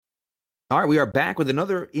All right, we are back with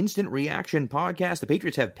another instant reaction podcast. The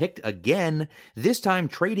Patriots have picked again, this time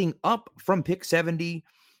trading up from pick 70.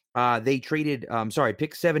 They traded,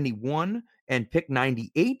 pick 71 and pick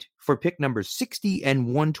 98 for pick number 60 and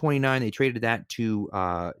 129. They traded that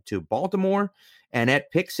to Baltimore. And at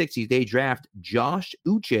pick 60, they draft Josh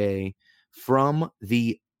Uche from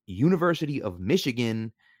the University of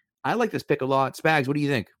Michigan. I like this pick a lot. Spags, what do you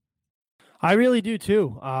think? I really do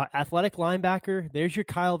too. Athletic linebacker. There's your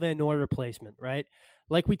Kyle Van Noy replacement, right?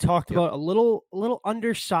 Like we talked about, a little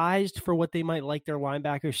undersized for what they might like their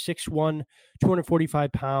linebackers. 6'1",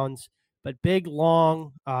 245 pounds, but big,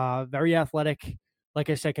 long, very athletic. Like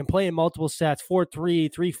I said, can play in multiple sets.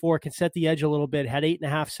 4-3, 3-4, can set the edge a little bit. Had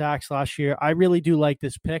 8.5 sacks last year. I really do like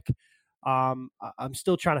this pick. I'm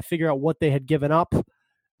still trying to figure out what they had given up.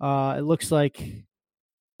 It looks like.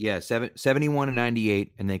 Yeah, 71 and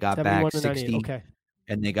 98, and they got back 60. Okay.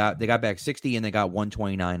 And they got back 60, and they got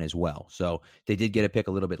 129 as well. So they did get a pick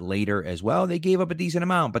a little bit later as well. They gave up a decent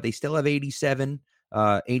amount, but they still have 87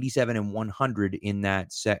 and 100 in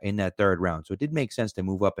that third round. So it did make sense to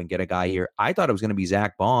move up and get a guy here. I thought it was going to be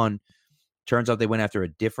Zach Bond. Turns out they went after a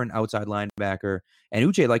different outside linebacker. And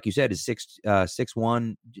Uche, like you said, is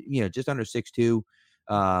 6'1", just under 6'2".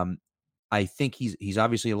 I think he's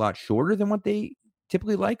obviously a lot shorter than what they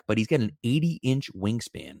typically like, but he's got an 80-inch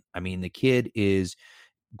wingspan. I mean, the kid is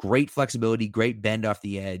great flexibility, great bend off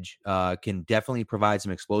the edge, can definitely provide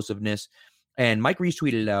some explosiveness. And Mike Reese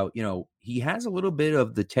tweeted out, he has a little bit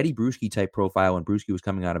of the Teddy Bruschi type profile when Bruschi was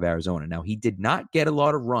coming out of Arizona. Now, he did not get a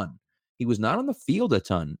lot of run. He was not on the field a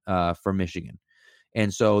ton for Michigan.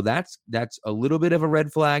 And so that's a little bit of a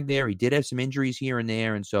red flag there. He did have some injuries here and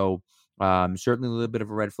there. And so certainly a little bit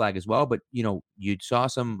of a red flag as well. But, you saw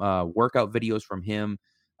some workout videos from him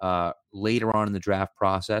later on in the draft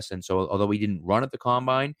process. And so although he didn't run at the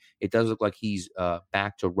combine, it does look like he's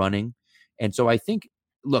back to running. And so I think,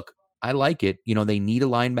 look, I like it. They need a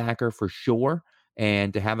linebacker for sure.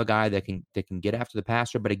 And to have a guy that can get after the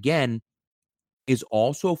passer, but again, is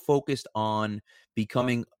also focused on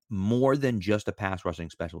becoming more than just a pass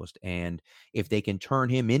rushing specialist. And if they can turn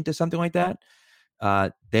him into something like that,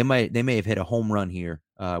 they may have hit a home run here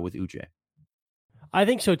with Uche. I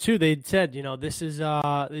think so too. They said, this is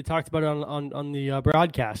they talked about it on the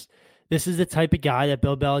broadcast. This is the type of guy that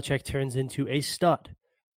Bill Belichick turns into a stud,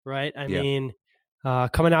 right? I mean,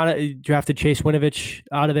 coming out drafted Chase Winovich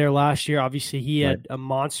out of there last year. Obviously, he had a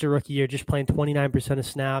monster rookie year, just playing 29% of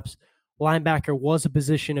snaps. Linebacker was a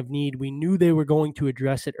position of need. We knew they were going to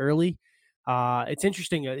address it early. It's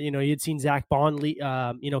interesting, you'd seen Zach Bond,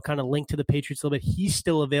 kind of linked to the Patriots a little bit. He's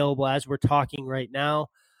still available as we're talking right now.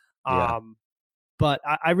 But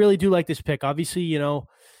I really do like this pick. Obviously, a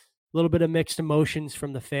little bit of mixed emotions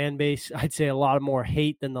from the fan base. I'd say a lot more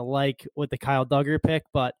hate than the like with the Kyle Duggar pick,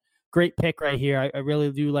 but great pick right here. I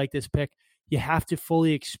really do like this pick. You have to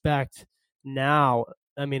fully expect now.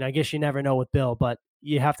 I mean, I guess you never know with Bill, but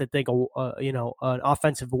you have to think, an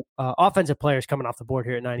offensive players coming off the board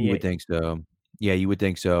here at 98. You would think so. Yeah, you would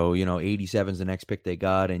think so. 87 is the next pick they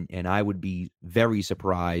got, and I would be very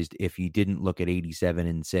surprised if you didn't look at 87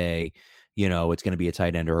 and say, it's going to be a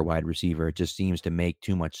tight end or a wide receiver. It just seems to make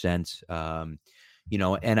too much sense. And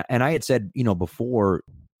I had said, before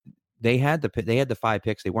they had the 5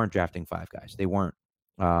 picks, they weren't drafting 5 guys. They weren't.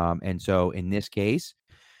 And so in this case,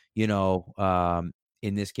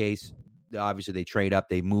 obviously they trade up,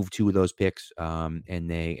 they move 2 of those picks, and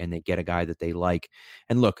they get a guy that they like.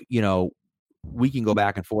 And look, we can go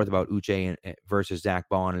back and forth about Uche versus Zach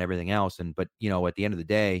Bond and everything else. But at the end of the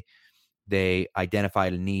day, they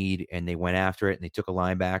identified a need and they went after it and they took a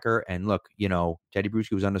linebacker. And look, Teddy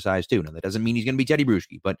Bruschi was undersized too. Now that doesn't mean he's going to be Teddy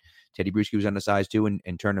Bruschi, but Teddy Bruschi was undersized too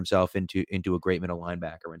and turned himself into a great middle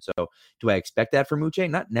linebacker. And so do I expect that from Uche?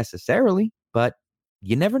 Not necessarily, but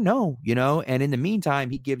you never know, and in the meantime,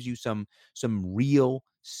 he gives you some real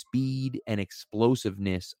speed and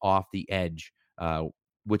explosiveness off the edge,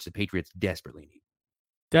 which the Patriots desperately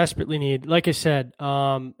need. Like I said,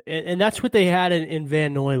 and that's what they had in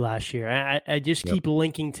Van Noy last year. I just keep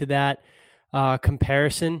linking to that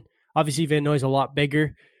comparison. Obviously, Van Noy's a lot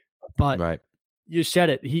bigger, but you said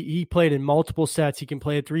it. He played in multiple sets. He can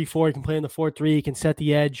play a 3-4. He can play in the 4-3. He can set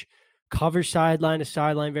the edge. Cover sideline to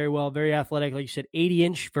sideline very well, very athletic. Like you said,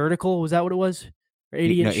 80-inch vertical. Was that what it was? Or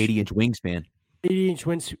 80-inch wingspan. 80-inch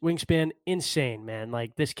wingspan. Insane, man.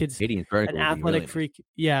 Like this kid's an athletic freak. Nice.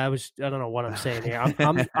 Yeah, I don't know what I'm saying here.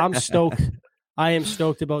 I'm stoked. I am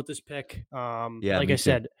stoked about this pick. Like I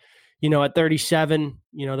said, at 37,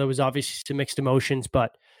 there was obviously some mixed emotions,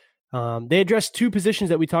 but They addressed two positions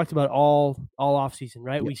that we talked about all offseason,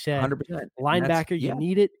 right? Yeah, We said 100%. linebacker, you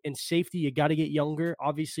need it, and safety, you got to get younger.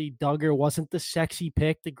 Obviously, Duggar wasn't the sexy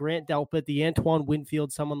pick, the Grant Delpit, the Antoine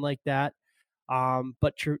Winfield, someone like that.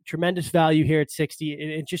 But tremendous value here at 60.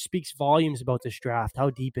 It just speaks volumes about this draft, how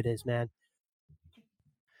deep it is, man.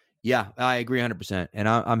 Yeah, I agree 100%, and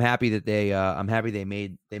I'm happy that they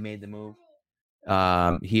made the move.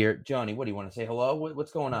 Here, Johnny, what do you want to say? Hello?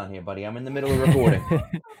 What's going on here, buddy? I'm in the middle of recording.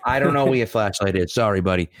 I don't know where your flashlight is. Sorry,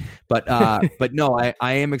 buddy. But no,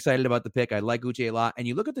 I am excited about the pick. I like Uche a lot. And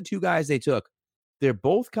you look at the two guys they took, they're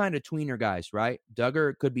both kind of tweener guys, right?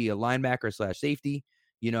 Duggar could be a linebacker / safety,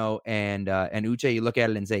 and Uche, you look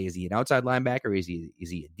at it and say, is he an outside linebacker? Is he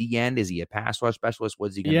a D end? Is he a pass rush specialist?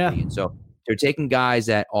 What's he going to be? And so they're taking guys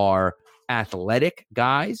that are athletic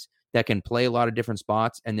guys that can play a lot of different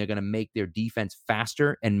spots, and they're going to make their defense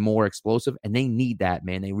faster and more explosive. And they need that,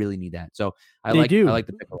 man. They really need that. So I like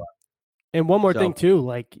the pick a lot. And one more thing too,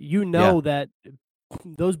 that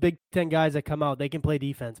those Big Ten guys that come out, they can play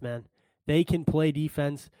defense, man. They can play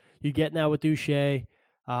defense. You're getting that with Uche.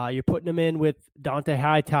 You're putting him in with Dante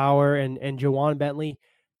Hightower and Jawan Bentley.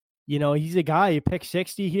 He's a guy, you pick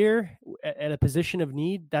 60 here at a position of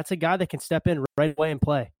need. That's a guy that can step in right away and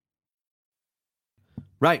play.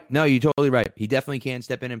 Right. No, you're totally right. He definitely can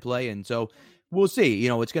step in and play. And so we'll see.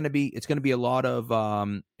 It's going to be a lot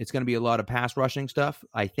of pass rushing stuff,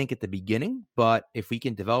 I think, at the beginning. But if we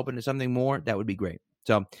can develop into something more, that would be great.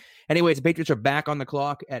 So anyways, the Patriots are back on the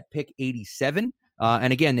clock at pick 87.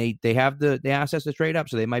 And again, they have the assets to trade up,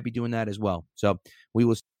 so they might be doing that as well. So we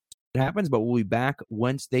will see what happens, but we'll be back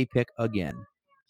once they pick again.